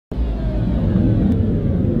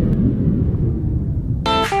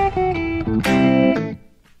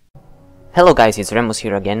Hello guys, it's Remus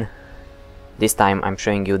here again. This time I'm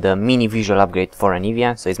showing you the mini visual upgrade for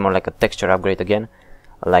Anivia, so it's more like a texture upgrade again,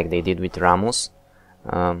 like they did with Remus.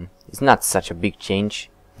 It's not such a big change.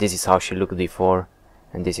 This is how she looked before,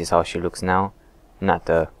 and this is how she looks now. Not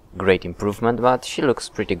a great improvement, but she looks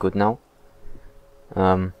pretty good now.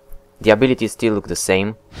 The abilities still look the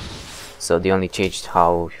same, so they only changed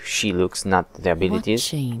how she looks, not the abilities.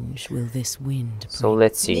 What change will this wind bring? So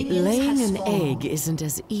let's see. Laying an egg isn't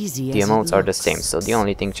as easy The as emotes it are the looks. same, so the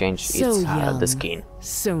only thing changed So is young, the skin.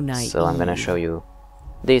 so naive. So I'm gonna show you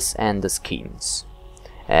this and the skins.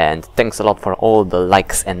 And thanks a lot for all the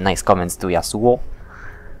likes and nice comments to Yasuo.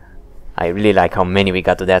 I really like how many we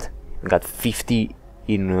got to that. We got 50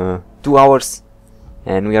 in 2 hours,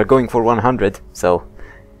 and we are going for 100, so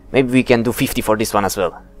maybe we can do 50 for this one as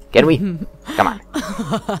well. Can we? Come on.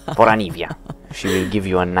 For Anivia. She will give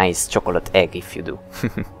you a nice chocolate egg if you do.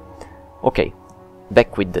 Okay,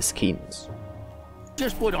 back with the skins.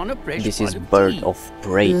 Just put on a fresh This is pot of Bird tea. of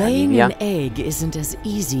Prey Laying Anivia. an egg isn't as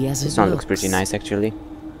easy as This it one looks. looks pretty nice actually.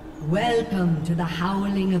 Welcome to the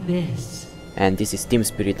Howling Abyss. And this is Team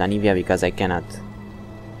Spirit Anivia because I cannot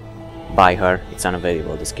buy her. It's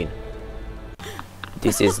unavailable, the skin.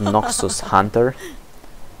 This is Noxus Hunter.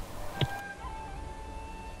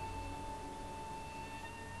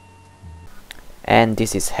 And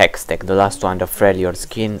this is Hextech, the last one. The Freljord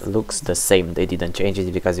skin looks the same. They didn't change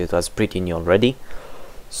it because it was pretty new already.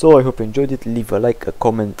 So I hope you enjoyed it. Leave a like, a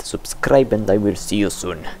comment, subscribe, and I will see you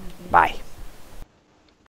soon. Bye.